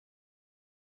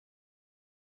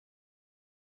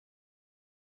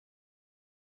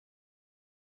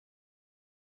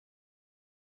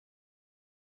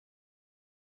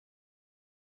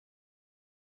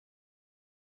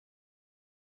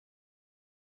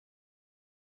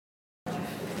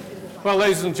Well,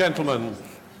 ladies and gentlemen,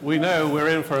 we know we're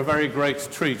in for a very great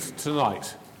treat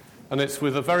tonight, and it's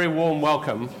with a very warm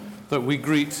welcome that we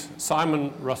greet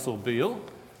Simon Russell Beale,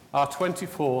 our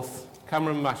 24th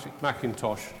Cameron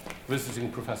Mackintosh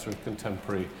Visiting Professor of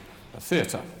Contemporary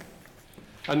Theatre.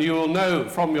 And you will know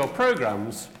from your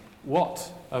programmes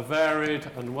what a varied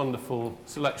and wonderful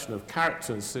selection of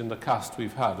characters in the cast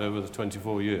we've had over the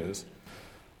 24 years.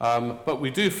 But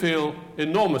we do feel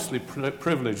enormously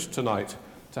privileged tonight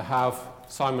to have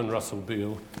Simon Russell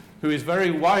Beale, who is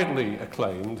very widely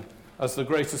acclaimed as the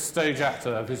greatest stage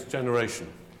actor of his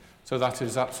generation. So that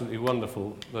is absolutely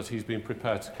wonderful that he's been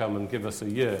prepared to come and give us a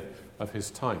year of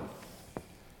his time.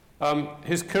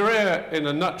 His career in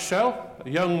a nutshell: a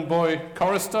young boy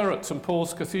chorister at St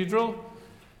Paul's Cathedral,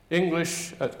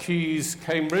 English at Keys,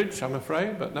 Cambridge, I'm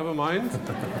afraid, but never mind.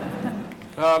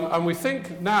 And we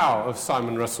think now of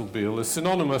Simon Russell Beale as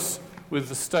synonymous with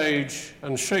the stage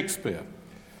and Shakespeare.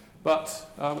 But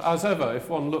as ever, if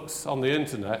one looks on the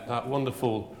internet, that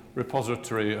wonderful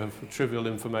repository of trivial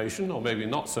information, or maybe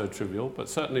not so trivial, but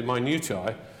certainly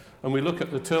minutiae, and we look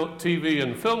at the TV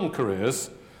and film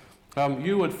careers,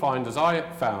 you would find, as I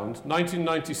found,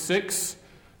 1996,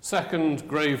 second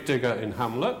gravedigger in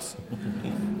Hamlet,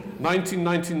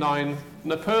 1999,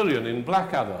 Napoleon in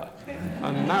Blackadder.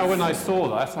 And now when I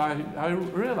saw that, I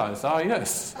realised,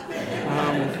 yes.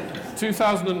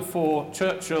 2004,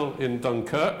 Churchill in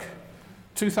Dunkirk.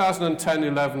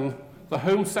 2010-11, the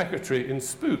Home Secretary in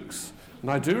Spooks. And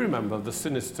I do remember the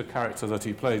sinister character that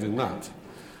he played in that.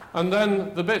 And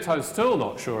then the bit I'm still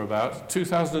not sure about,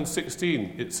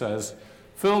 2016, it says,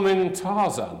 filming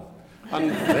Tarzan. And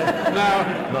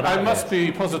now, I must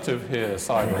be positive here,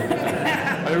 Simon.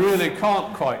 I really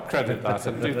can't quite credit that,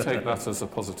 and do take that as a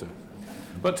positive.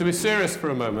 But to be serious for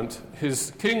a moment,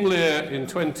 his King Lear in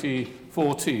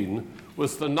 2014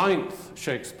 was the 9th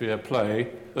Shakespeare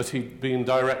play that he'd been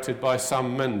directed by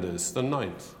Sam Mendes, the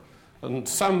 9th. And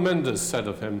Sam Mendes said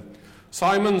of him,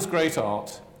 "Simon's great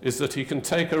art is that he can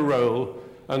take a role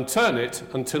and turn it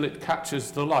until it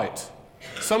catches the light.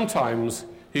 Sometimes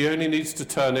he only needs to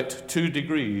turn it 2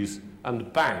 degrees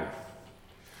and bang."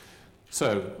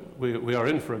 So we are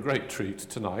in for a great treat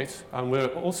tonight, and we're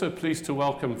also pleased to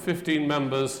welcome 15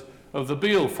 members of the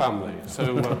Beale family.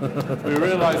 So we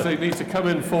realise they need to come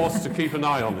in force to keep an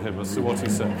eye on him as to what he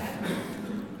said.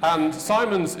 And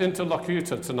Simon's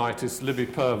interlocutor tonight is Libby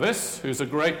Purves, who's a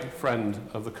great friend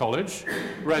of the college,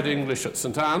 read English at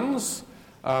St Anne's,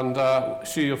 and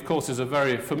she, of course, is a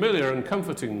very familiar and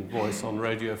comforting voice on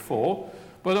Radio 4,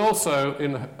 but also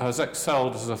has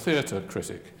excelled as a theatre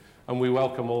critic. And we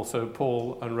welcome also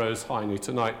Paul and Rose Heine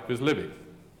tonight with Libby.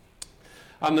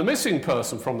 And the missing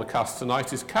person from the cast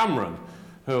tonight is Cameron,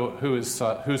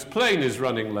 whose plane is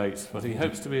running late, but he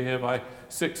hopes to be here by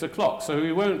 6 o'clock. So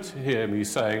he won't hear me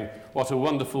saying what a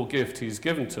wonderful gift he's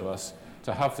given to us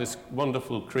to have this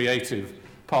wonderful creative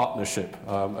partnership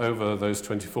over those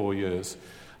 24 years.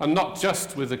 And not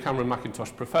just with the Cameron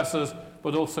Mackintosh Professors,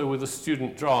 but also with the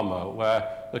student drama, where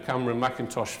the Cameron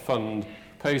Mackintosh Fund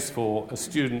pays for a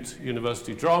student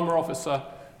university drama officer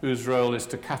whose role is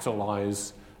to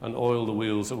catalyse and oil the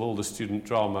wheels of all the student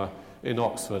drama in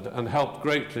Oxford, and helped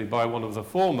greatly by one of the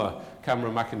former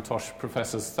Cameron Mackintosh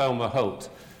professors, Thelma Holt,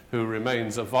 who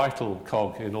remains a vital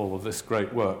cog in all of this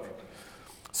great work.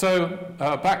 So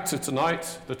back to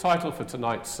tonight. The title for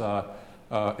tonight's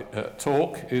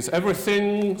talk is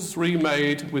Everything's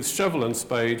Remade with Shovel and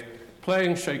Spade,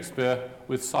 Playing Shakespeare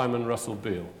with Simon Russell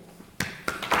Beale.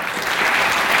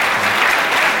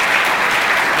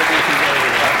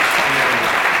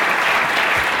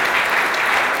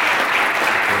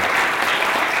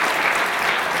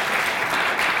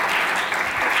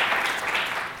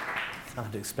 I'll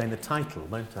have to explain the title,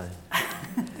 won't I?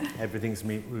 Everything's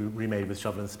remade with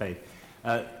Shovel and Spade.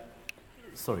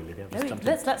 Sorry, Lydia, I've just jumped in.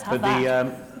 Let's have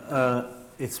that.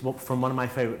 It's from one of my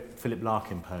favourite Philip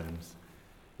Larkin poems,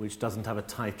 which doesn't have a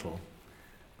title,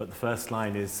 but the first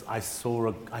line is, I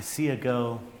see a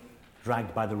girl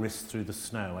dragged by the wrist through the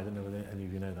snow. I don't know whether any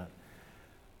of you know that.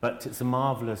 But it's a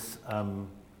marvellous,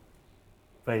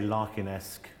 very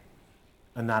Larkin-esque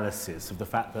analysis of the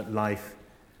fact that life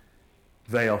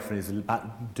very often is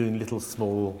about doing little,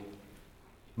 small,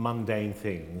 mundane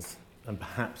things, and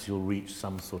perhaps you'll reach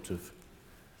some sort of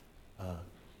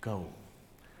goal.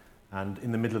 And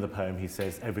in the middle of the poem, he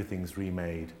says, everything's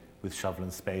remade with shovel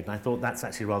and spade. And I thought that's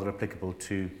actually rather applicable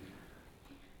to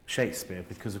Shakespeare,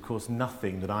 because, of course,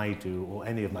 nothing that I do or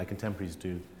any of my contemporaries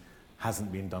do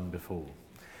hasn't been done before.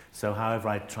 So however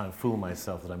I try and fool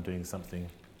myself that I'm doing something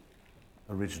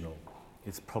original,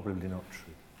 it's probably not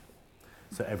true.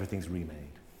 So everything's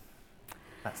remade.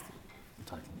 That's the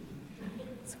title.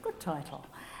 It's a good title.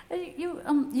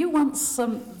 You once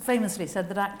famously said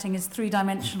that acting is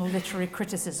three-dimensional literary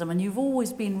criticism, and you've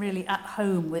always been really at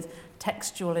home with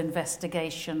textual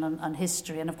investigation and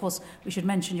history. And of course, we should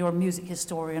mention you're a music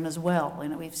historian as well. You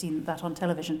know, we've seen that on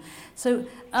television. So,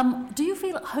 do you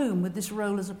feel at home with this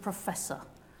role as a professor?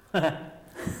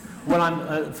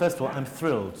 Well, first of all, I'm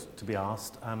thrilled to be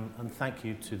asked, and thank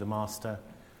you to the Master,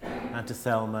 and to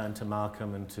Thelma, and to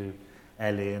Malcolm, and to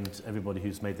Ellie, and everybody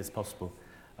who's made this possible.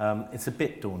 It's a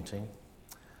bit daunting,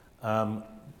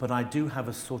 but I do have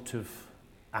a sort of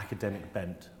academic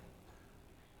bent.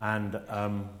 And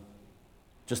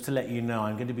just to let you know,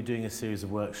 I'm going to be doing a series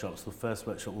of workshops. The first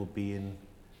workshop will be in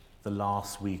the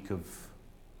last week of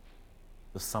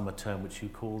the summer term, which you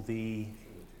call the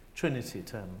Trinity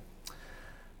term.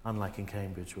 Unlike in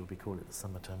Cambridge, where we call it the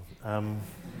summer term.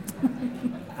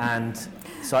 And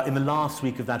so in the last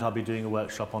week of that, I'll be doing a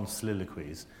workshop on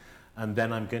soliloquies. And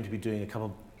then I'm going to be doing a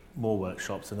couple more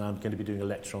workshops, and then I'm going to be doing a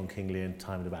lecture on King Lear and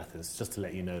Timon of Athens, just to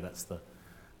let you know that's the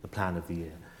plan of the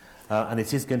year. And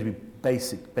it is going to be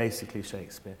basically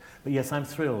Shakespeare. But yes, I'm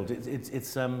thrilled.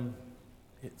 It's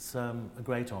a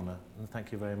great honour, and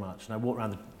thank you very much. And I walked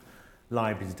around the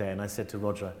library today, and I said to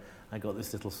Roger, I got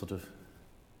this little sort of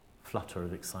flutter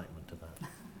of excitement about it.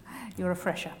 You're a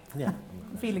fresher. Yeah.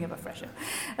 Feeling of a fresher.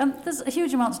 There's a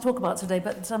huge amount to talk about today,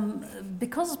 but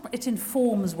because it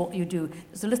informs what you do,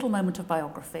 there's a little moment of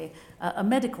biography, a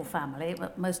medical family,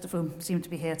 most of whom seem to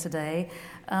be here today,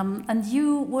 and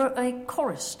you were a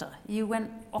chorister. You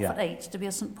went off at 8 to be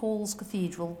a St Paul's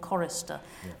Cathedral chorister.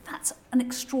 Yeah. That's an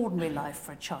extraordinary life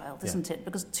for a child, isn't it?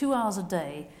 Because 2 hours a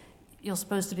day, you're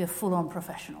supposed to be a full-on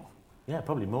professional. Yeah,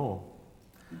 probably more.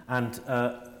 And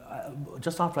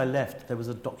just after I left, there was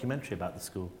a documentary about the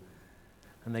school,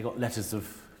 and they got letters of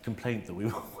complaint that we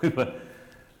were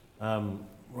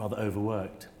rather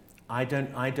overworked. I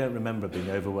don't remember being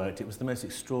overworked. It was the most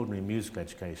extraordinary musical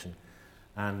education,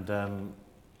 and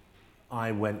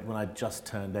I went when I just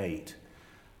turned 8,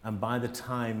 and by the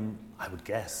time I would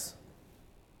guess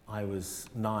I was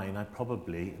 9, I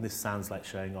probably, and this sounds like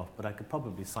showing off, but I could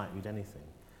probably sight read anything,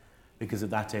 because at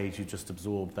that age you just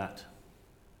absorbed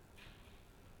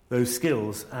those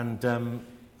skills, and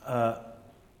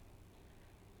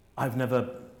I've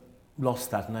never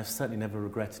lost that, and I've certainly never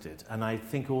regretted it. And I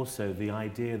think also the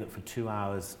idea that for 2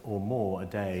 hours or more a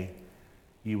day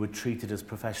you were treated as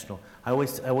professional. I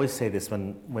always say this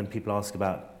when people ask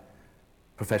about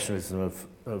professionalism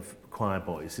of choir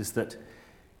boys, is that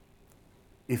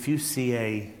if you see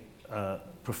a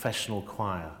professional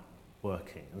choir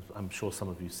working, I'm sure some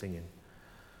of you sing in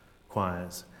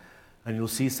choirs, and you'll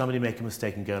see somebody make a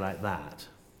mistake and go like that,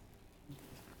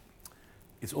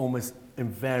 it's almost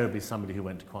invariably somebody who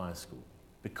went to choir school,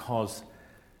 because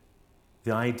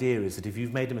the idea is that if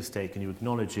you've made a mistake and you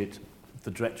acknowledge it,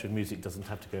 the director of music doesn't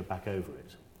have to go back over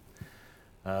it,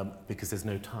 because there's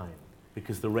no time,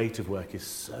 because the rate of work is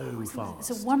so fast.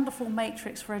 It's a wonderful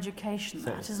matrix for education,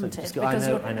 isn't it? Because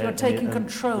you're taking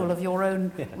control of your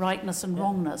own rightness and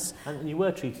wrongness. And you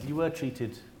were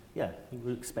treated. Yeah, you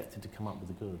were expected to come up with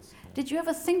the goods. Did you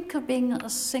ever think of being a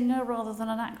singer rather than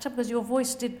an actor? Because your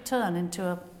voice did turn into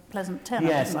a pleasant tenor.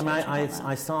 Yes,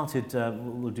 I started,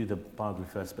 we'll do the biography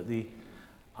first, but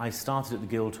I started at the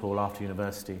Guildhall after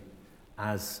university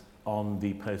as on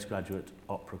the postgraduate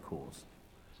opera course.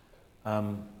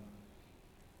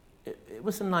 It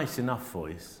was a nice enough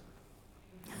voice,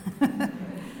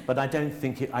 but I don't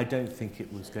think it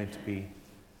was going to be,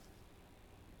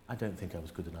 I don't think I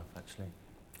was good enough, actually.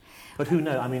 But who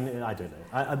knows? I mean, I don't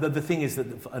know. The thing is that,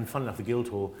 and fun enough, the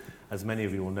Guildhall, as many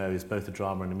of you will know, is both a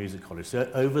drama and a music college. So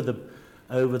over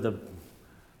the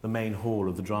main hall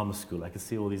of the drama school, I could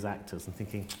see all these actors and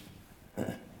thinking,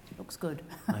 looks good.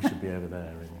 I should be over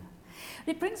there, really.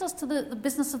 It brings us to the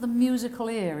business of the musical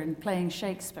ear in playing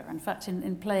Shakespeare, in fact,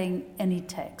 in playing any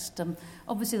text.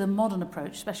 Obviously, the modern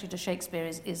approach, especially to Shakespeare,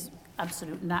 is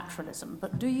absolute naturalism.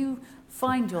 But do you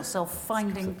find yourself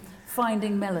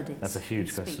finding melodies? That's a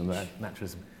huge question, that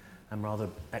naturalism. I'm rather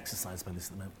exercised by this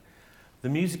at the moment. The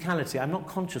musicality, I'm not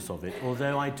conscious of it,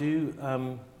 although I do.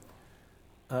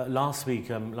 Last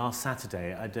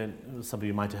Saturday, some of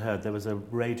you might have heard, there was a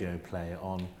radio play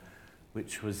on,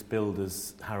 which was billed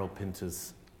as Harold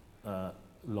Pinter's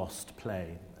lost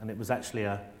play, and it was actually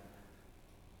a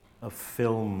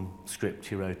film script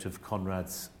he wrote of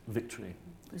Conrad's Victory.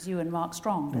 It was you and Mark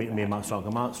Strong. Me and Mark Strong.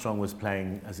 And Mark Strong was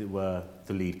playing, as it were,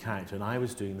 the lead character, and I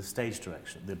was doing the stage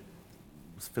direction, the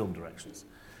film directions,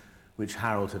 which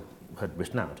Harold had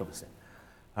written out, obviously,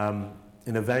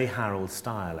 in a very Harold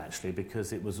style, actually,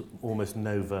 because it was almost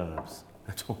no verbs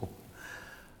at all.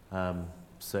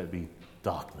 So it'd be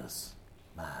darkness,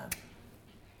 man,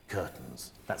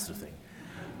 curtains, that sort of thing.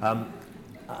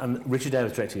 And Richard Eyre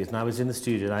was directing it, and I was in the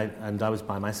studio, and I was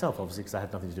by myself, obviously, because I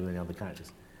had nothing to do with any other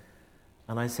characters.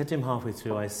 And I said to him halfway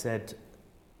through, I said,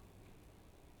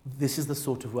 this is the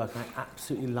sort of work I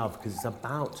absolutely love,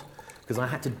 because I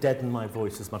had to deaden my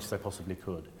voice as much as I possibly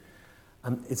could.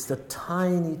 And it's the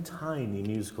tiny, tiny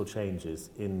musical changes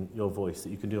in your voice that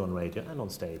you can do on radio and on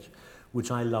stage, which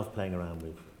I love playing around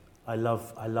with. I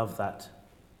love that.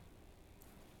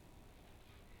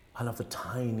 I love the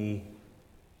tiny,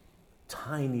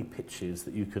 tiny pitches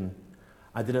that you can...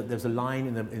 There's a line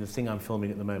in the thing I'm filming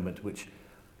at the moment which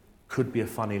could be a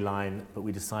funny line, but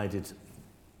we decided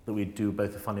that we'd do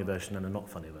both a funny version and a not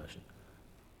funny version.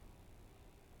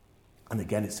 And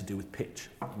again, it's to do with pitch,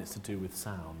 and it's to do with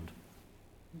sound,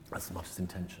 as much as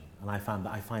intention. And I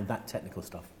find that technical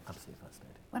stuff absolutely fascinating.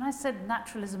 When I said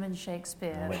naturalism in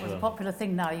Shakespeare, it was a popular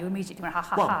thing now, you immediately went, ha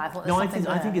ha well, ha, I thought no, there's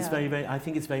I think it's there. very, I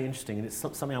think it's very interesting, and it's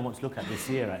something I want to look at this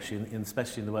year, actually,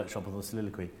 especially in the workshop on the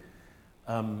soliloquy.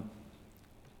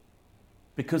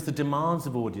 Because the demands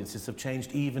of audiences have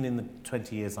changed even in the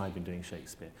 20 years I've been doing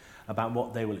Shakespeare, about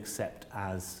what they will accept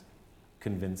as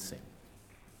convincing.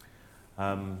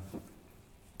 When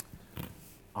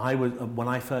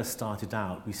I first started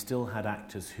out, we still had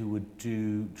actors who would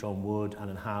do John Wood,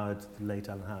 Alan Howard, the late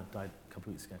Alan Howard died a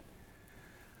couple of weeks ago,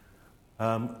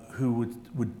 who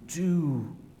would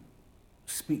do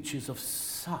speeches of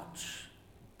such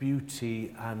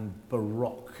beauty and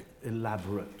baroque,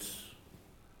 elaborate.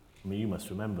 I mean, you must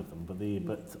remember them,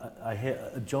 but I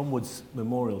hear John Wood's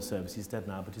memorial service, he's dead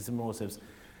now, but his memorial service,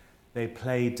 they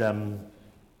played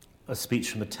a speech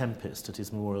from The Tempest at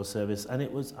his memorial service, and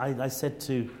it was, I said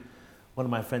to one of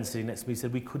my friends sitting next to me, he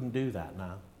said, we couldn't do that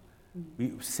now.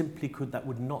 We simply could, that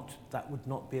would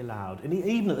not be allowed. And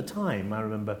even at the time, I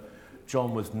remember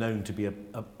John was known to be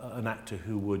an actor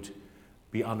who would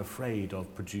be unafraid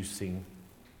of producing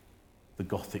the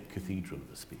Gothic cathedral of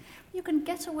the speech. You can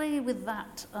get away with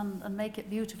that and make it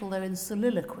beautiful, though, in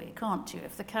soliloquy, can't you?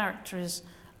 If the character is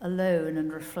alone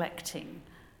and reflecting.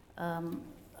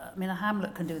 I mean, a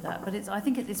Hamlet can do that, but I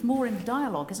think it's more in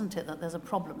dialogue, isn't it, that there's a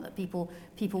problem, that people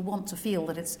want to feel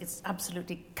that it's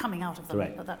absolutely coming out of them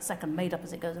at that second, made up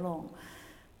as it goes along.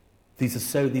 These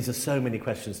are so many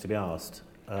questions to be asked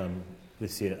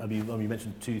this year. I mean, you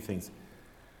mentioned two things.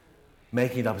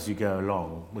 Making it up as you go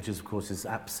along, which is, of course, is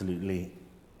absolutely,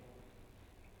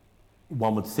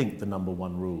 one would think, the number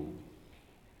one rule.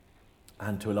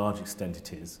 And to a large extent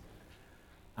it is.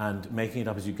 And making it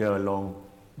up as you go along,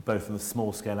 both on the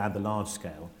small scale and the large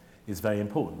scale, is very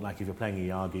important. Like if you're playing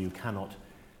Iago, you cannot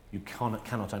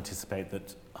anticipate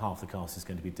that half the cast is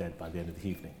going to be dead by the end of the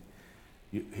evening.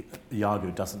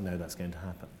 Iago doesn't know that's going to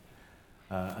happen.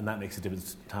 And that makes a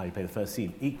difference to how you play the first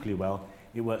scene. Equally well,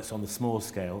 it works on the small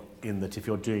scale in that if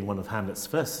you're doing one of Hamlet's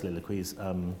first soliloquies,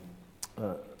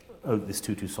 this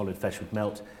too solid flesh would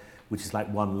melt, which is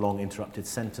like one long interrupted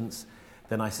sentence,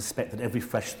 then I suspect that every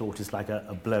fresh thought is like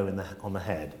a blow on the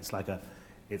head.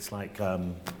 It's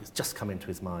just come into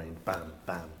his mind, bam,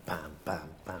 bam, bam, bam,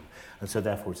 bam. And so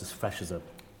therefore it's as fresh as the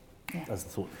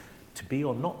thought. To be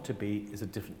or not to be is a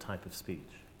different type of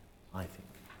speech, I think.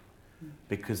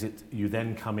 Because you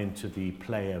then come into the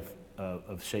play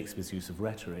of Shakespeare's use of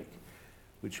rhetoric,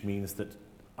 which means that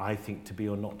I think to be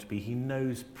or not to be, he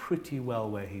knows pretty well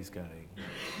where he's going.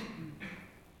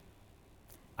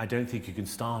 I don't think you can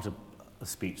start a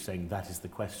speech saying that is the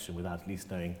question without at least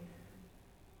knowing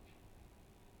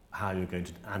how you're going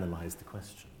to analyse the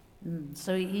question.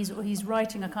 So he's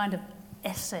writing a kind of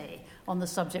essay on the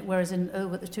subject, whereas in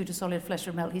But the Two to Solid Flesh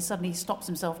Would Melt, he suddenly stops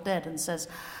himself dead and says,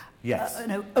 yes.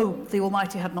 The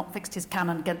Almighty had not fixed his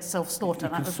cannon against self-slaughter.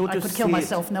 I could kill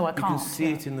myself. No, I can't. You can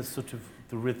see it in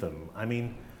the rhythm. I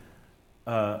mean,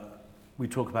 we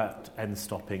talk about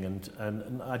end-stopping,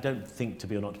 and I don't think To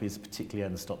Be or Not to Be is a particularly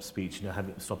end-stop speech,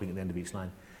 having stopping at the end of each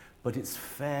line, but it's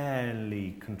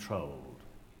fairly controlled.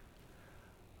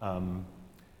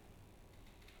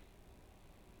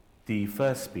 The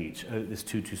first speech, this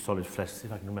too solid flesh, see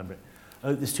if I can remember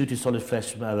it. This too solid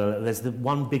flesh, there's the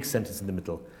one big sentence in the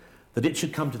middle, that it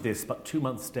should come to this, but 2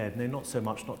 months dead, nay, not so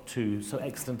much, not two, so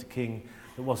excellent a king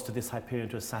that was to this Hyperion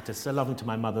to a satyr, so loving to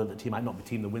my mother that he might not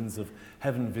beteem the winds of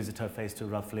heaven, visit her face too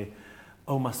roughly.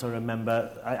 Oh, must I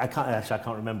remember? I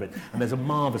can't remember it. And there's a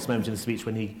marvellous moment in the speech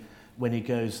when he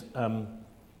goes,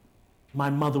 my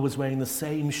mother was wearing the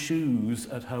same shoes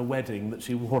at her wedding that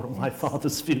she wore at my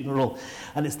father's funeral.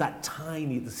 And it's that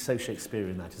tiny, it's so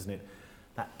Shakespearean that, isn't it?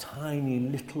 That tiny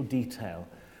little detail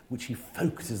which he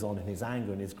focuses on in his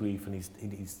anger and his grief, and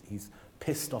he's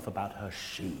pissed off about her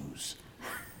shoes.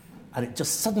 And it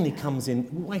just suddenly comes in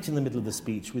right in the middle of the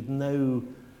speech with no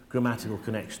grammatical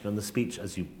connection, and the speech,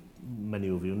 as many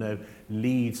of you know,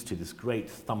 leads to this great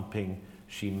thumping,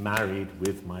 she married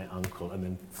with my uncle, and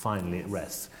then finally it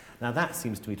rests. Now that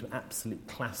seems to me to be an absolute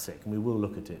classic, and we will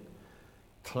look at it,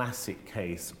 classic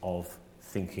case of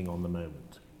thinking on the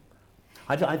moment.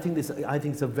 I think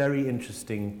it's a very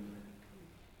interesting,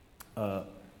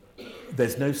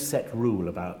 there's no set rule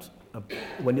about,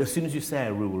 as soon as you say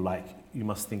a rule like you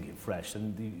must think it fresh,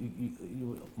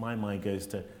 and my mind goes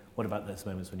to, what about those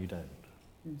moments when you don't?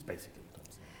 It's basically what I'm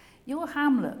saying. Your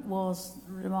Hamlet was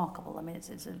remarkable. I mean,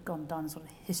 it's gone down sort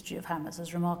of history of Hamlets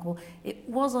as remarkable. It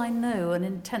was, I know, an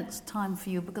intense time for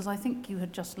you because I think you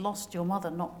had just lost your mother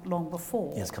not long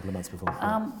before. Yes, a couple of months before.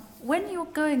 When you're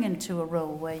going into a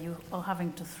role where you are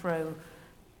having to throw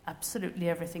absolutely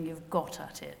everything you've got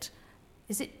at it,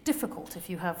 is it difficult if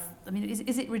you have... I mean,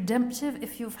 is it redemptive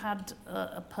if you've had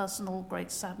a personal great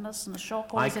sadness and a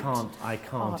shock? Or I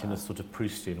can't in a sort of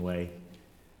Proustian way,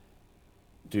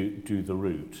 do the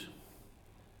route.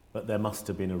 But there must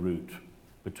have been a route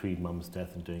between Mum's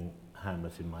death and doing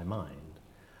Hamlet in my mind.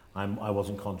 I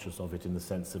wasn't conscious of it in the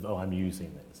sense of, I'm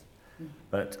using this.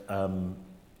 But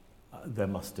there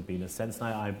must have been a sense.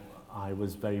 And I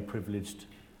was very privileged,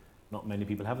 not many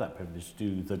people have that privilege, to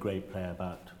do the great play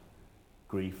about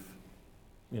grief,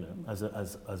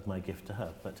 as my gift to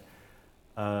her. But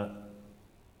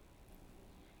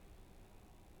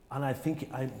and I think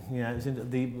it was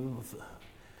the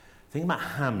thing about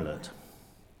Hamlet,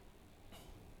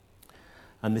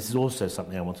 and this is also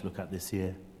something I want to look at this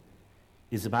year,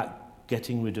 is about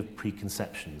getting rid of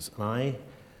preconceptions. And I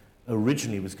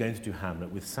originally was going to do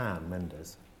Hamlet with Sam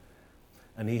Mendes,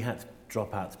 and he had to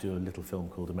drop out to do a little film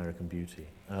called American Beauty.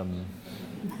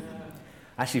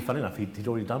 Actually, funny enough, he'd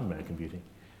already done American Beauty.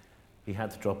 He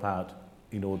had to drop out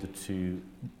in order to...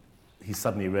 He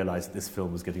suddenly realised that this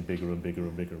film was getting bigger and bigger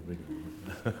and bigger and bigger.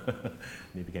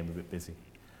 And he became a bit busy.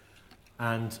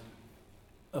 And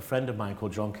a friend of mine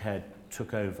called John Caird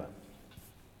took over.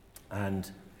 And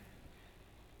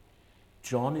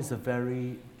John is a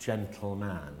very gentle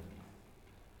man.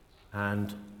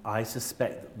 And I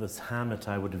suspect that the Hamlet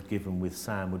I would have given with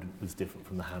Sam was different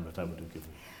from the Hamlet I would have given.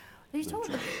 You told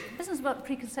the business about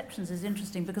preconceptions is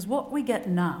interesting because what we get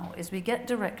now is we get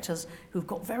directors who've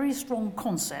got very strong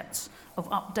concepts of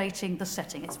updating the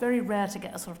setting. It's very rare to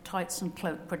get a sort of tights and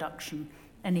cloak production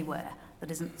anywhere that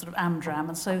isn't sort of amdram.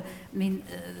 And so, I mean,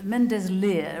 Mendes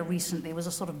Lear recently was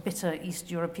a sort of bitter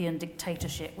East European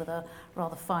dictatorship with a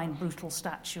rather fine, brutal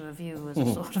statue of you as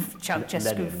a sort of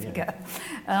Ceausescu figure.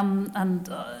 And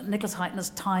Nicholas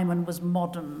Heitner's Timon was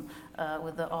modern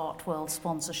with the art world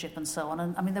sponsorship and so on.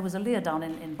 And I mean, there was a Lear down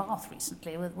in Bath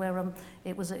recently where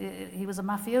he was a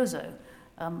mafioso.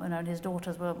 And his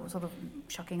daughters were sort of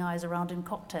chucking eyes around in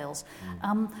cocktails.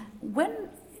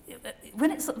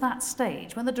 When it's at that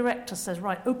stage, when the director says,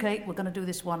 right, OK, we're going to do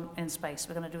this one in space,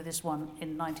 we're going to do this one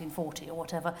in 1940 or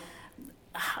whatever,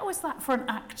 how is that for an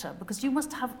actor? Because you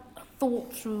must have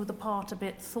thought through the part a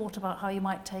bit, thought about how you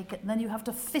might take it, and then you have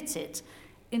to fit it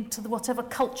into whatever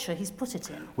culture he's put it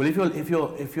in. Well,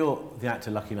 if you're the actor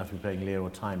lucky enough to be playing Lear or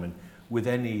Timon, with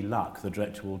any luck, the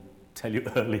director will tell you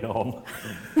early on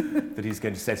that he's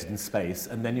going to set it in space,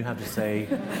 and then you have to say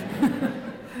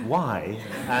why,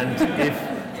 and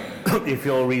if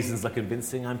your reasons are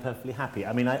convincing, I'm perfectly happy.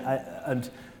 I mean,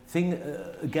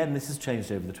 again, this has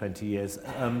changed over the 20 years.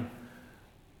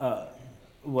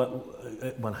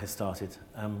 When I started,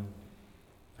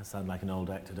 I sound like an old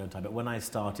actor, don't I? But when I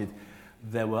started,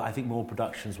 there were, I think, more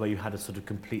productions where you had a sort of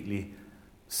completely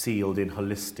sealed-in,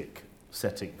 holistic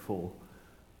setting for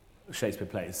Shakespeare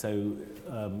plays. So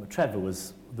Trevor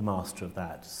was the master of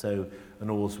that. So an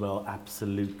Allswell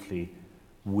absolutely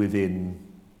within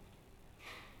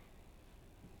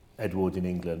Edward in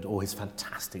England, or his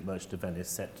fantastic Merchant of Venice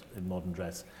set in modern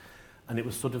dress. And it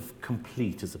was sort of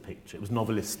complete as a picture. It was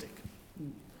novelistic.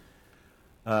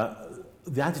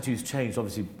 The attitudes changed,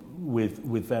 obviously,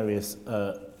 with various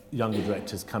younger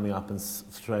directors coming up and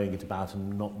throwing it about,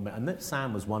 and that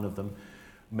Sam was one of them,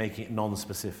 making it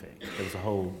non-specific. There was a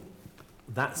whole...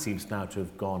 That seems now to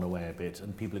have gone away a bit,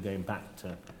 and people are going back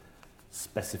to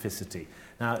specificity.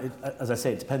 Now, as I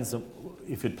say, it depends on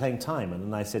if you're playing Timon,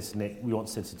 and I said to Nick, we want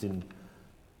to set it in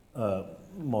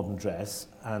modern dress,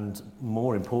 and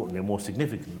more importantly, and more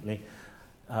significantly,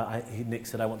 Nick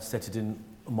said, I want to set it in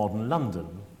modern London.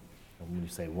 And when you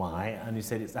say why, and he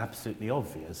said it's absolutely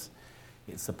obvious.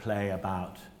 It's a play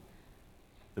about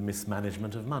the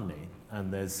mismanagement of money,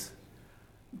 and there's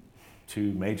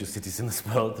two major cities in this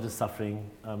world that are suffering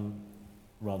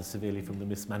rather severely from the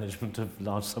mismanagement of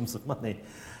large sums of money,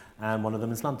 and one of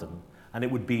them is London. And it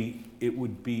would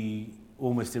be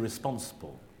almost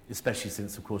irresponsible especially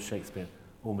since, of course, Shakespeare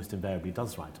almost invariably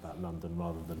does write about London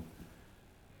rather than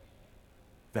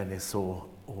Venice or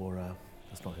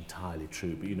that's not entirely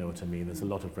true, but you know what I mean. There's a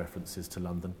lot of references to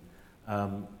London.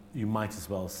 You might as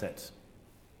well set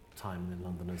Timon in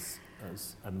London as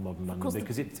modern London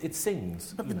because it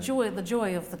sings. But the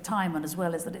joy of the Timon as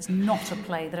well is that it's not a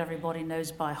play that everybody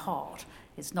knows by heart.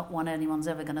 It's not one anyone's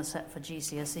ever going to set for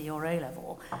GCSE or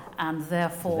A-level, and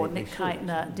therefore Nick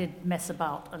Keitner did mess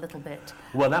about a little bit.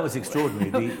 Well, that was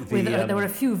extraordinary. There were a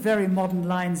few very modern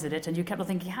lines in it, and you kept on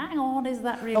thinking, hang on, is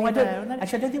that really there?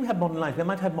 Actually, I don't think we had modern lines. We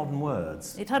might have modern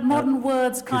words. It had modern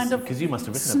words kind of because you must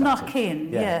have written snuck about it. in,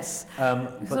 yes.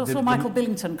 There's also Michael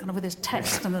Billington kind of with his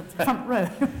text in the front row.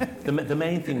 The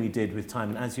main thing we did with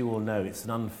Timon, as you all know, it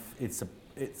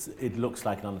looks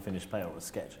like an unfinished play or a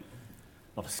sketch.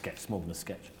 Not a sketch, it's more than a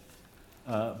sketch.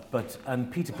 And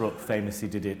Peter Brook famously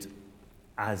did it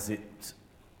as it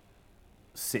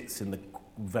sits in the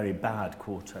very bad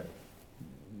quarto,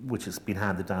 which has been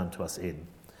handed down to us in.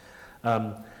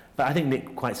 But I think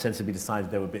Nick quite sensibly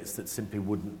decided there were bits that simply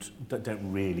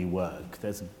don't really work.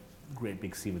 There's a great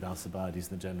big scene with Alcibiades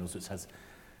and the generals which has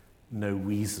no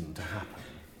reason to happen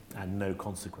and no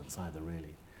consequence either,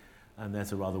 really. And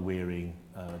there's a rather wearying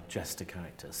jester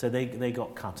character. So they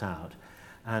got cut out.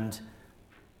 And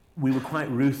we were quite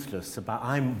ruthless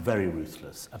I'm very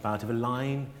ruthless about if a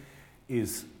line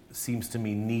seems to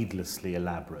me needlessly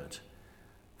elaborate,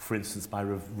 for instance, by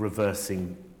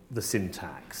reversing the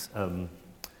syntax. There's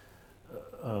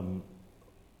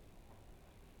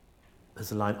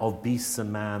a line, of beasts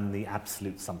and man, the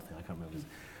absolute something, I can't remember.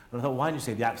 And I thought, why did you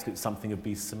say the absolute something of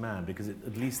beasts and man? Because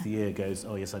at least the ear goes,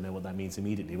 oh yes, I know what that means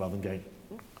immediately, rather than going,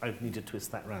 I need to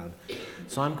twist that round.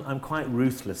 So I'm quite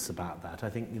ruthless about that. I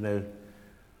think,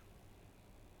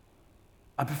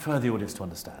 I prefer the audience to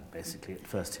understand, basically, at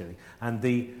first hearing. And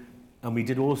we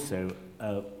did also,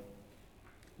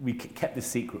 we kept this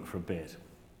secret for a bit.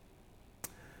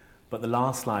 But the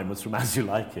last line was from As You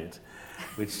Like It,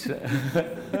 which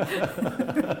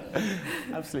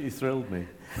absolutely thrilled me.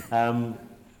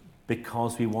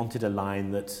 Because we wanted a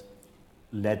line that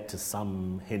led to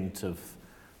some hint of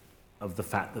the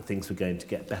fact that things were going to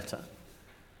get better.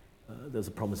 There was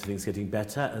a promise of things getting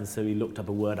better, and so he looked up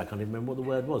a word, I can't even remember what the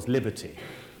word was, liberty,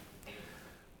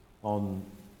 on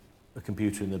a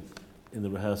computer in the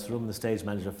rehearsal room. And the stage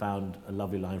manager found a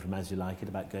lovely line from As You Like It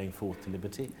about going forth to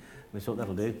liberty. And we thought,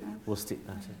 that'll do, we'll stick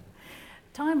that in.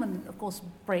 Timon, of course,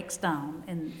 breaks down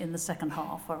in the second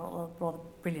half, rather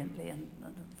brilliantly and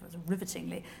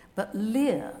rivetingly. But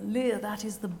Lear, that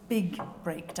is the big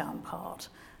breakdown part.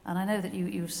 And I know that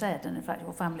you've said, and in fact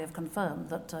your family have confirmed,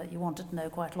 that you wanted to know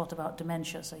quite a lot about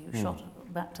dementia, so you shot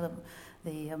back to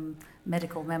the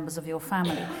medical members of your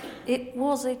family. It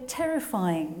was a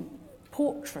terrifying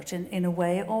portrait, in a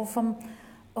way,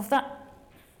 of that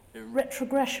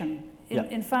retrogression,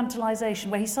 infantilization,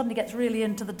 where he suddenly gets really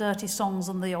into the dirty songs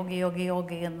and the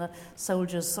oggy, and the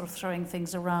soldiers sort of throwing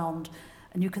things around,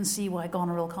 and you can see why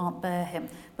Goneril can't bear him.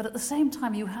 But at the same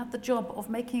time, you had the job of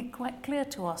making it quite clear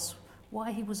to us why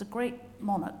he was a great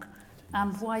monarch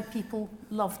and why people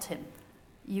loved him.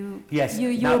 You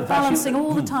were balancing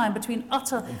all the time between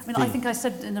utter... I think I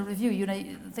said in the review,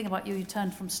 the thing about you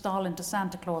turned from Stalin to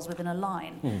Santa Claus within a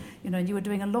line, and you were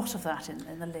doing a lot of that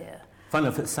in the Lear. Funny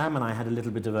enough, Sam and I had a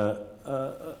little bit of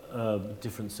a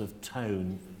difference of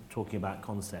tone talking about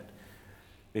concept,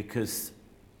 because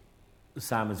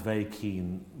Sam was very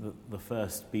keen that the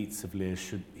first beats of Lear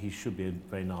he should be a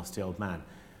very nasty old man.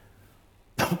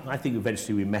 I think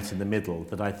eventually we met in the middle,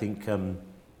 that I think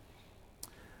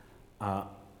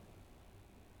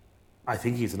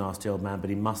he's a nasty old man, but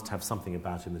he must have something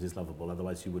about him that is lovable,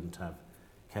 otherwise you wouldn't have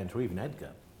Kent or even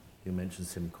Edgar, who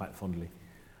mentions him quite fondly,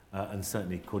 and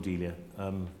certainly Cordelia.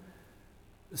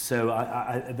 So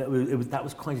that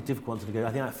was quite a difficult one to go.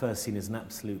 I think that first scene is an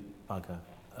absolute bugger.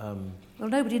 Well,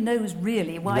 nobody knows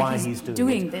really why he's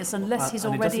doing this unless he's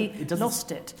already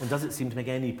lost it. And does it seem to make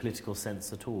any political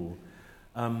sense at all?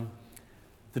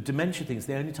 The dementia thing is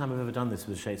the only time I've ever done this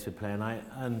with a Shakespeare play,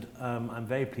 and I'm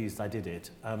very pleased I did it.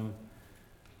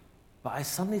 But I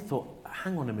suddenly thought,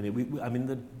 hang on a minute,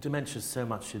 the dementia is so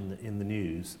much in the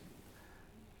news,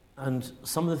 and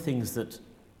some of the things that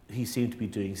he seemed to be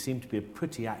doing seemed to be a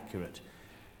pretty accurate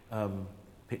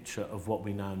picture of what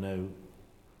we now know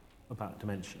about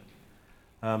dementia.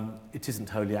 It isn't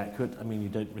wholly accurate. You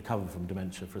don't recover from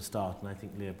dementia for a start, and I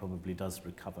think Lear probably does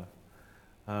recover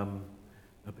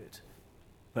a bit.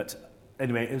 But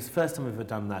anyway, it was the first time I've ever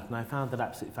done that, and I found that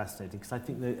absolutely fascinating, because I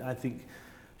think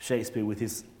Shakespeare, with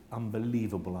his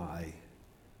unbelievable eye,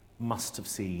 must have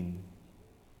seen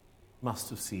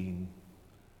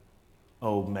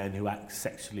old men who act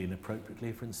sexually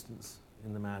inappropriately, for instance,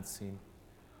 in the mad scene.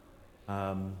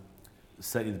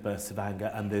 Certainly the bursts of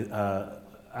anger, and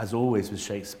as always with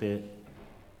Shakespeare,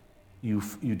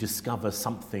 you discover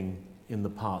something in the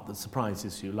part that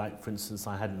surprises you. Like, for instance,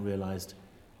 I hadn't realised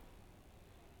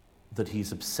that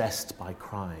he's obsessed by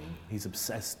crying.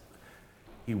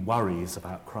 He worries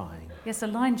about crying. Yes, a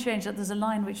line change. There's a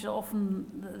line which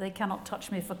often, they cannot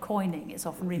touch me for coining. It's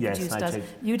often reproduced as,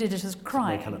 you did it as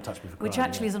crying. They cannot touch me for crying. Which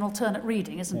actually is an alternate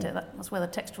reading, isn't it? That's where the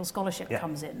textual scholarship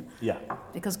comes in. Yeah.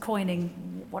 Because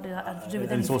coining, what did that have to do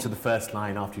with anything? And it's also the first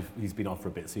line after he's been off for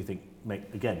a bit, so you think,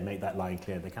 make that line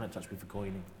clear. They cannot touch me for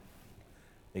coining.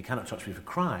 They cannot touch me for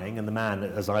crying, and the man,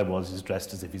 as I was, is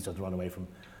dressed as if he's just run away from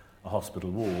a hospital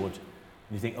ward.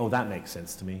 And you think, oh, that makes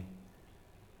sense to me.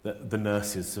 The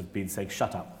nurses have been saying,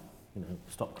 shut up,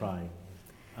 stop crying.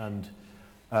 And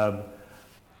a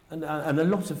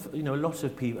lot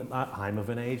of people, I'm of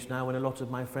an age now when a lot of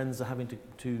my friends are having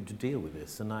to deal with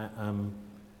this. And I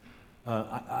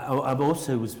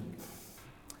also was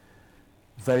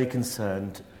very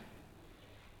concerned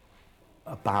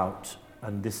about,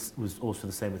 and this was also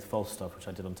the same with Falstaff, which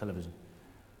I did on television,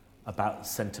 about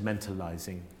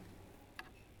sentimentalising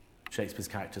Shakespeare's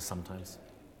characters sometimes.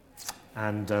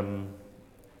 And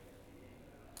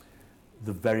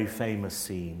the very famous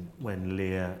scene when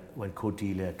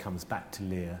Cordelia comes back to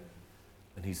Lear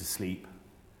and he's asleep,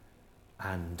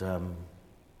 and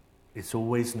it's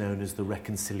always known as the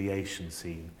reconciliation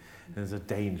scene. And there's a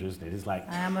danger, isn't it? It's like,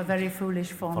 I am a very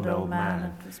foolish, fond old man,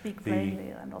 and to speak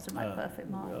plainly, I'm not in my perfect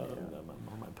mind.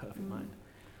 Not my perfect mind.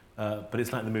 But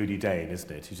it's like the Moody Dane, isn't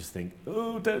it? You just think,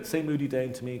 oh, don't say Moody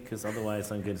Dane to me, because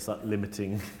otherwise I'm going to start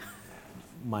limiting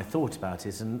my thought about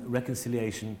it. And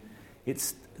reconciliation,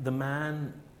 the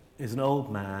man is an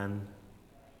old man,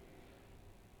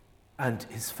 and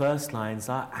his first lines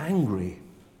are angry.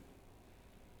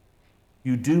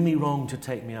 You do me wrong to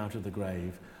take me out of the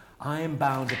grave. I am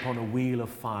bound upon a wheel of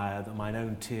fire that mine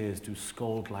own tears do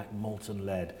scald like molten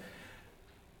lead.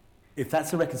 If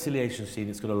that's a reconciliation scene,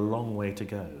 it's got a long way to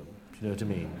go. Do you know what I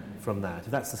mean? From that,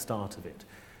 if that's the start of it.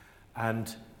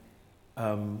 And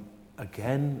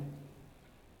again,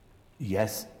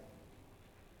 yes,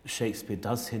 Shakespeare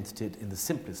does hint at it in the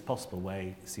simplest possible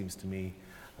way, it seems to me.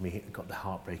 I mean, he got the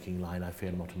heartbreaking line, I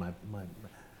fear not in my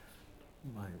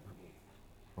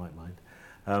right mind.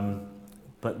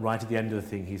 But right at the end of the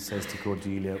thing, he says to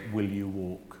Cordelia, will you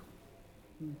walk?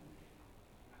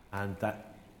 And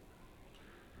that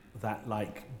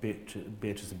like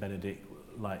Beatrice and Benedict,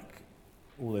 like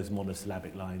all those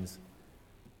monosyllabic lines,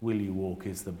 will you walk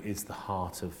is the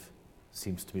heart of,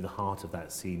 seems to be the heart of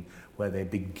that scene where they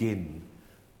begin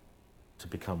to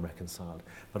become reconciled.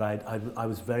 But I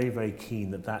was very, very keen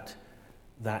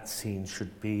that scene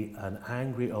should be an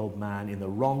angry old man in the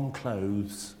wrong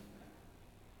clothes.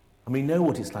 And we know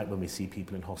what it's like when we see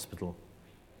people in hospital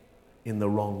in the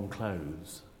wrong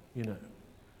clothes,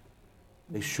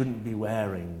 They shouldn't be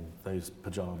wearing those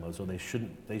pyjamas, or they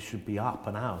should be up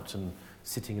and out and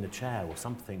sitting in a chair or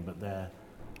something, but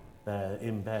they're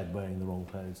in bed wearing the wrong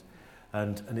clothes.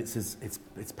 And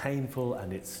it's painful,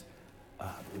 and it's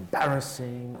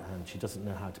embarrassing, and she doesn't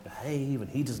know how to behave, and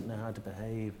he doesn't know how to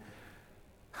behave.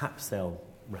 Perhaps they'll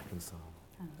reconcile.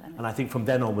 And I think from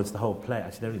then onwards, the whole play,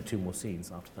 actually there are only two more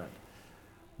scenes after that.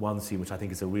 One scene which I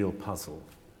think is a real puzzle,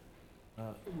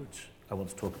 which I want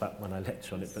to talk about when I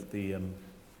lecture on it, but the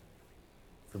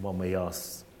one where he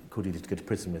asks Cordelia to go to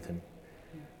prison with him.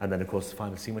 And then, of course, the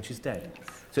final scene when she's dead.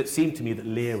 So it seemed to me that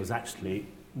Lear was actually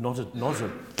not a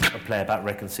play about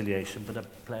reconciliation, but a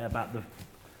play about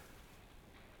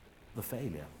the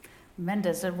failure.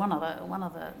 Mendes, one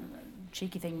other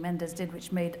cheeky thing Mendes did,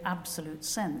 which made absolute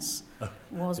sense,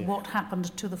 was what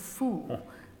happened to the fool.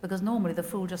 Because normally the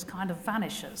fool just kind of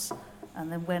vanishes. And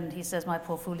then when he says, my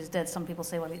poor fool is dead, some people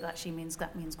say, well, it actually means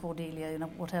Cordelia,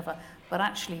 whatever. But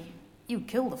actually, you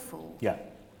kill the fool. Yeah.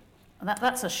 And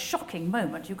that's a shocking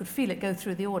moment. You could feel it go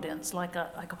through the audience like a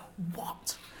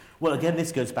what? Well, again,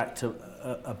 this goes back to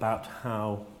about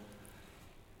how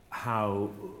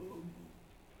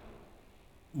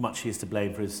much he is to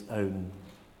blame for his own.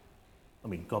 I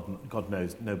mean, God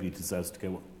knows nobody deserves to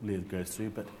go what Lear goes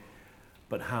through,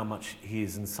 but how much he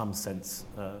is in some sense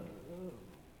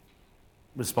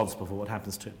responsible for what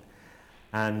happens to him.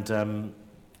 And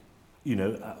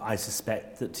I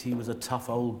suspect that he was a tough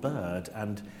old bird,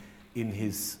 and in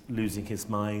his losing his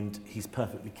mind, he's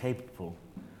perfectly capable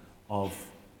of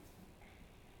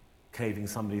caving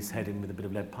somebody's head in with a bit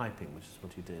of lead piping, which is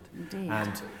what he did. Indeed.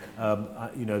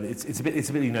 And it's a bit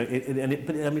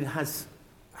it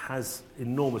has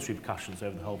enormous repercussions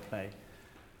over the whole play.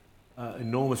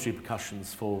 Enormous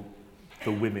repercussions for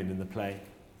the women in the play,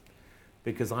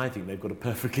 because I think they've got a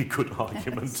perfectly good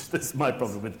argument. That's my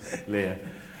problem with Lear.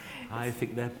 I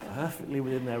think they're perfectly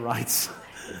within their rights.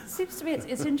 It seems to me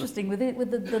it's interesting with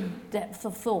the depth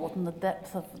of thought and the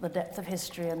depth of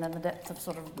history and then the depth of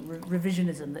sort of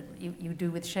revisionism that you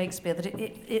do with Shakespeare, that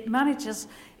it manages.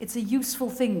 It's a useful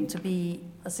thing to be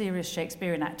a serious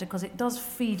Shakespearean actor because it does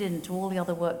feed into all the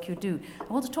other work you do.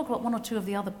 I want to talk about one or two of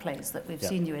the other plays that we've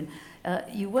seen you in.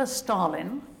 You were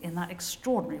Stalin in that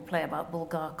extraordinary play about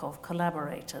Bulgakov,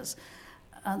 Collaborators,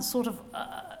 and sort of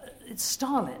it's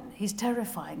Stalin. He's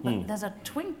terrifying, but there's a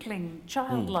twinkling,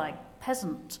 childlike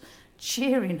peasant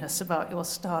cheeriness about your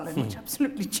Stalin, which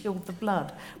absolutely chilled the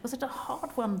blood. Was it a hard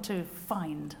one to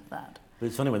find that? But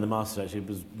it's funny when the master actually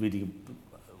was reading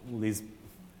all these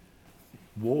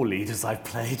war leaders I've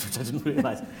played, which I didn't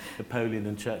realise, Napoleon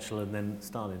and Churchill and then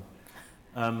Stalin.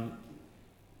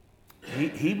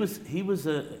 He was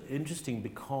interesting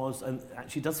because, and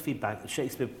actually does feed back,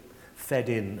 Shakespeare fed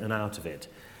in and out of it,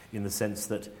 in the sense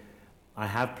that I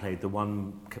have played the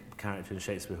one character in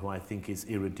Shakespeare who I think is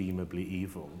irredeemably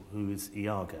evil, who is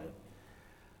Iago.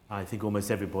 I think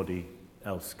almost everybody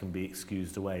else can be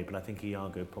excused away, but I think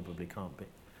Iago probably can't be.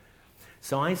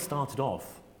 So I started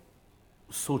off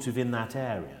sort of in that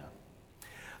area.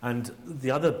 And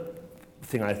the other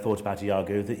thing I thought about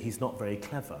Iago, that he's not very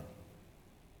clever.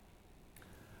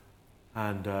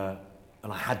 And I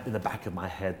had in the back of my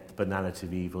head the banality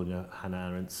of evil, you know,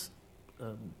 Hannah Arendt's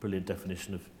brilliant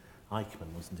definition of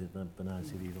Eichmann, wasn't it, the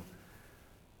banality of evil?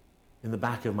 In the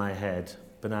back of my head,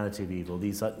 banality of evil.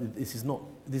 This is not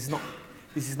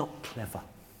clever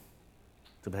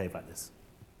to behave like this.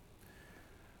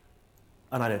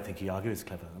 And I don't think Iago is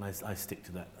clever, and I stick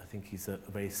to that. I think he's a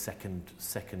very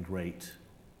second-rate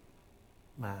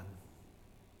man.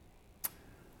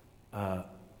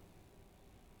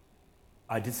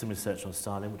 I did some research on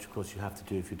Stalin, which of course you have to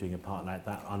do if you're doing a part like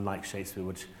that, unlike Shakespeare,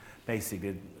 which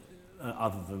basically,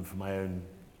 other than for my own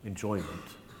enjoyment,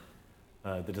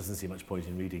 there doesn't seem much point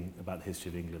in reading about the history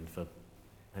of England for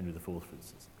Henry IV, for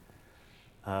instance.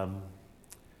 And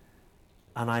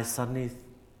I suddenly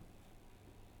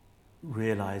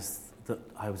realised that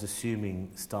I was assuming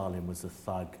Stalin was a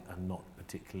thug and not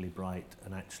particularly bright,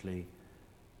 and actually,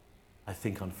 I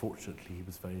think unfortunately he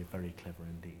was very, very clever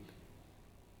indeed.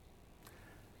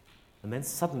 And then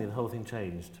suddenly the whole thing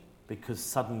changed, because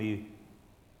suddenly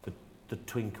the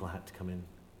twinkle had to come in.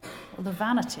 Well, the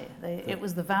vanity. It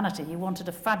was the vanity. You wanted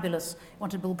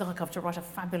Bulgakov to write a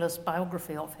fabulous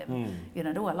biography of him. You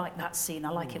know, I like that scene. I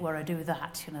like it where I do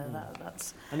that. You know,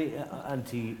 that's. And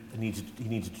he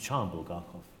needed to charm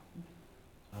Bulgakov.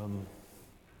 And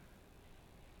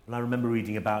I remember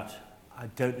reading about. I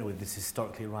don't know whether this is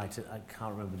historically right. I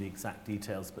can't remember the exact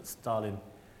details. But Stalin,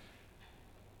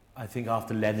 I think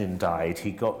after Lenin died,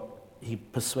 he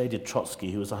persuaded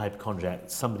Trotsky, who was a hypochondriac.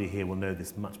 Somebody here will know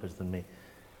this much better than me.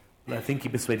 But I think he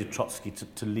persuaded Trotsky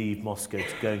to leave Moscow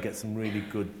to go and get some really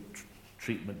good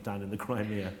treatment down in the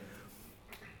Crimea.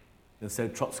 And so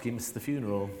Trotsky missed the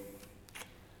funeral.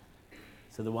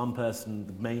 So the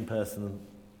main person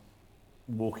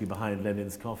walking behind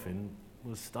Lenin's coffin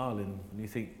was Stalin. And you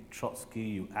think, Trotsky,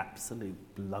 you absolute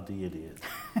bloody idiot.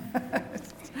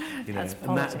 You know,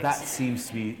 and that seems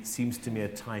to me a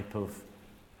type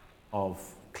of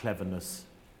cleverness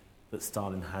that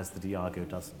Stalin has that Iago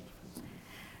doesn't.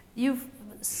 You've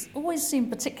always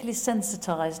seemed particularly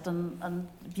sensitised and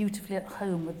beautifully at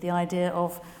home with the idea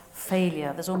of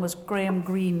failure. There's almost Graham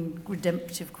Greene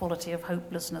redemptive quality of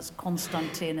hopelessness,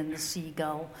 Constantine in The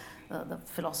Seagull, the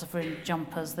philosopher in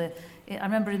Jumpers. I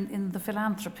remember in The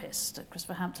Philanthropist,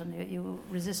 Christopher Hampton, you were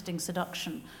resisting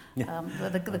seduction.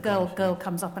 The girl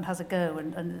comes up and has a go,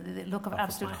 and the look of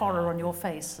absolute horror on your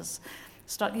face.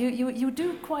 You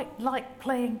do quite like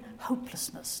playing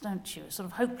hopelessness, don't you? Sort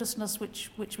of hopelessness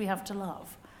which we have to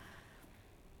love.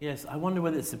 Yes, I wonder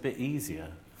whether it's a bit easier.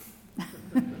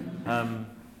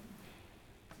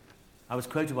 I was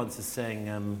quoted once as saying,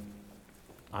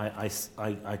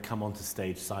 I come onto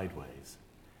stage sideways.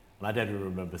 And I don't even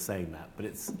remember saying that, but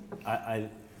it's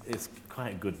quite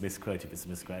a good misquote if it's a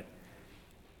misquote.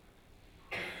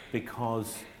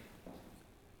 Because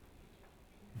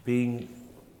being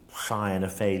shy and a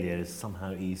failure is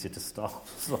somehow easier to start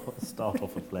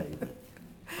off a play.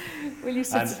 Well, you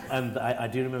said and I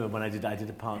do remember when I did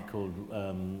a part called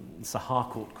Sir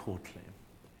Harcourt Courtly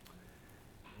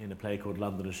in a play called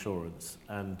London Assurance,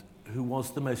 and who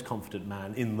was the most confident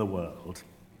man in the world.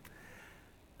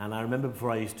 And I remember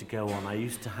before I used to go on, I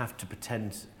used to have to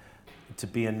pretend to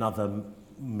be another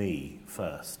me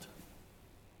first.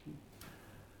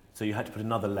 So you had to put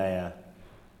another layer.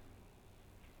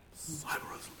 I'm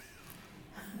Russell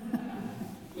Beale.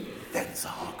 Sir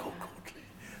Harcourt Courtly.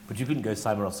 But you couldn't go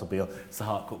Simon Russell Beale, Sir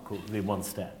Harcourt Courtly in one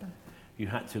step. You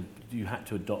had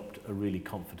to adopt a really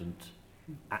confident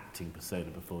acting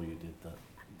persona before you did that.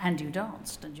 And you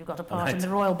danced, and you got a part in the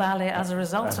Royal Ballet as a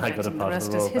result of it, and the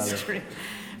rest is history.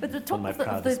 But the top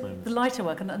of the lighter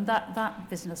work, and that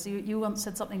business, you once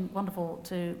said something wonderful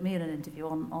to me in an interview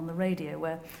on the radio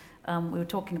where we were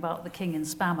talking about the King in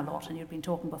Spamalot, and you'd been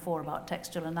talking before about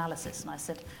textual analysis, and I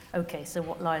said, OK, so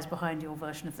what lies behind your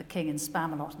version of the King in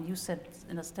Spamalot? And you said,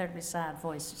 in a terribly sad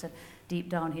voice, you said, deep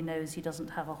down he knows he doesn't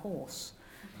have a horse.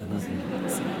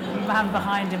 There's a man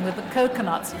behind him with the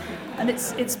coconuts. And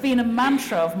it's been a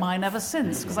mantra of mine ever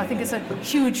since, because I think it's a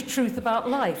huge truth about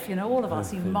life. You know, all of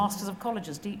us, even masters of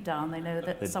colleges, deep down, they know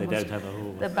that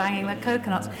they're banging their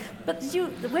coconuts. But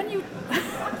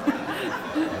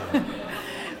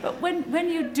when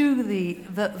you do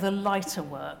the lighter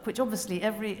work, which obviously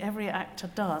every actor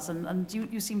does, and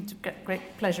you seem to get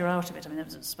great pleasure out of it. I mean, there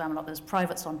was at Spamalot, there was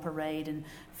Privates on Parade in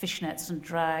fishnets and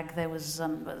drag. There was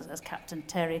as Captain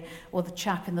Terry, or the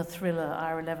chap in the thriller,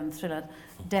 IR11 thriller,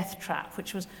 Death Trap,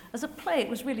 which was, as a play, it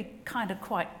was really kind of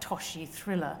quite toshy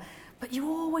thriller. But you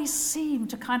always seem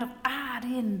to kind of add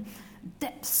in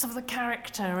depths of the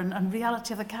character and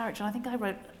reality of the character. And I think I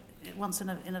wrote once in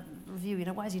a review, you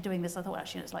know, why is he doing this? I thought,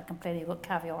 actually, it's like complaining you've got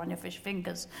caviar on your fish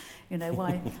fingers. You know,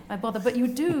 why bother? But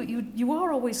you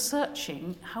are always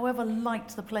searching, however light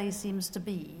the play seems to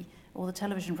be, or the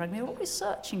television program, you're always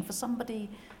searching for somebody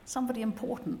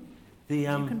important you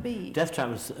can be. Death Trap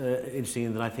was interesting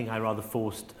in that I think I rather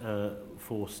forced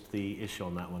the issue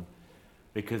on that one,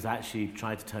 because I actually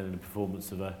tried to turn in a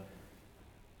performance of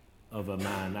a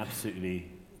man absolutely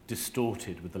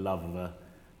distorted with the love of a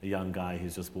young guy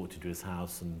who's just walked into his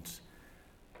house and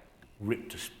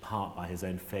ripped apart by his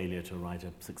own failure to write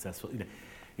a successful, you know,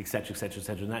 etc., etc.,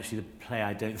 etc. And actually, the play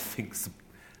I don't think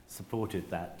supported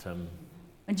that.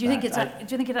 And do you think it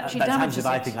actually damages it?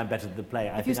 I think I'm better than the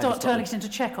play. If you start turning it into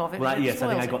Chekhov, it right? Yes,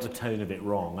 spoils I think I got the tone of it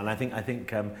wrong, and I think,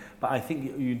 but I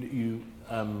think you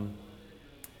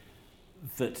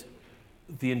that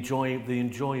the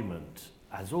enjoyment,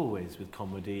 as always with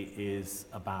comedy, is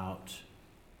about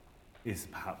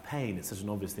pain. It's such an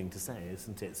obvious thing to say,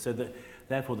 isn't it? So that,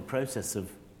 therefore, the process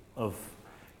of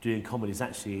doing comedy is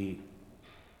actually,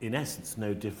 in essence,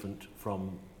 no different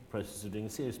from the process of doing a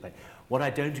serious play. What I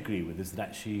don't agree with is that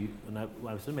actually, and I was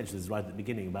going to mention this right at the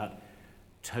beginning about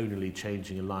tonally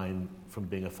changing a line from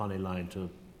being a funny line to a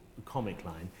comic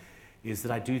line, is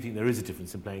that I do think there is a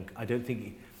difference in playing. I don't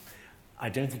think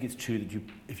it's true that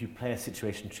if you play a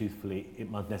situation truthfully,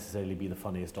 it must necessarily be the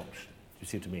funniest option. Do you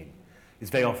see what I mean? It's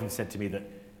very often said to me that,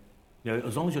 you know,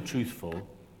 as long as you're truthful,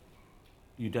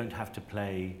 you don't have to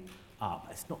play up.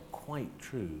 It's not quite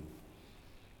true.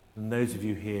 And those of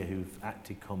you here who've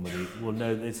acted comedy will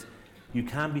know that you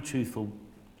can be truthful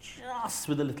just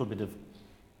with a little bit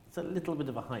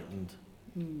of a heightened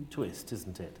twist,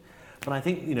 isn't it? But I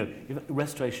think, you know,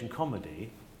 restoration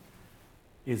comedy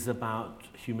is about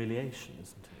humiliation,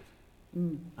 isn't it?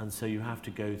 Mm. And so you have to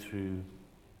go through,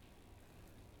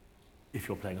 if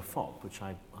you're playing a fop, which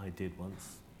I did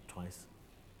once, twice,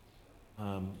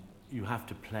 you have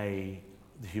to play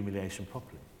the humiliation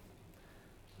properly.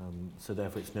 So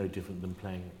therefore it's no different than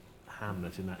playing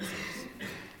Hamlet in that sense.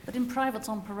 But in Privates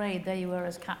on Parade, there you were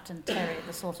as Captain Terry,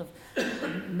 the sort of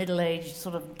middle-aged,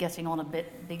 sort of getting on a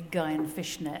bit, big guy in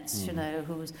fishnets, you know,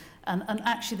 who was... And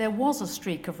actually there was a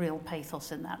streak of real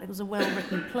pathos in that. It was a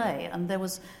well-written play, and there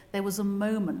was a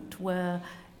moment where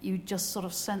you just sort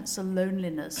of sense a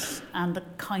loneliness and a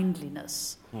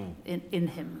kindliness in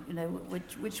him, you know,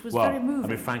 which was very moving. I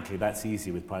mean, frankly, that's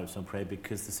easy with Privates on Parade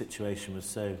because the situation was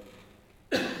so...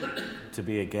 to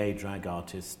be a gay drag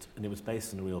artist, and it was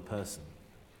based on a real person.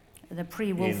 In a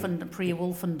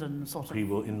pre-Wolfenden sort of... In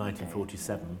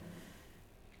 1947.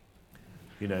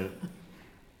 You know,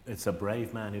 it's a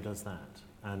brave man who does that.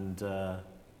 And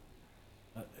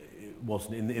it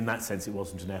wasn't, in that sense, it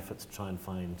wasn't an effort to try and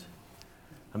find...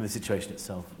 I mean, the situation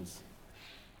itself was...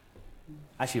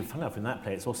 Actually, funny enough, in that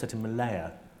play, it's all set in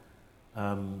Malaya.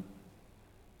 And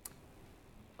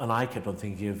I kept on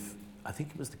thinking of... I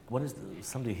think it was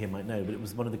somebody here might know, but it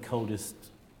was one of the coldest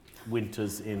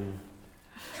winters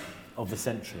of the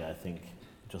century, I think,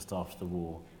 just after the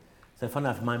war. So funny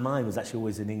enough, my mind was actually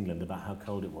always in England about how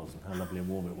cold it was and how lovely and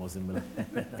warm it was in Malaya.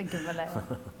 Think of Malaya.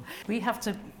 We have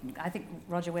to, I think,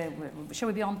 Roger, shall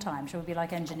we be on time? Shall we be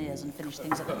like engineers and finish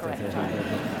things at the correct time?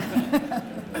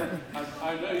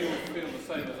 I know you feel the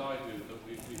same as I do, that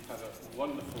we've had a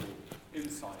wonderful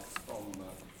insight from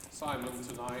Simon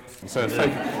tonight. So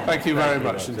thank you very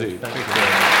much indeed. Thank you very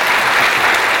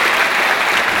much.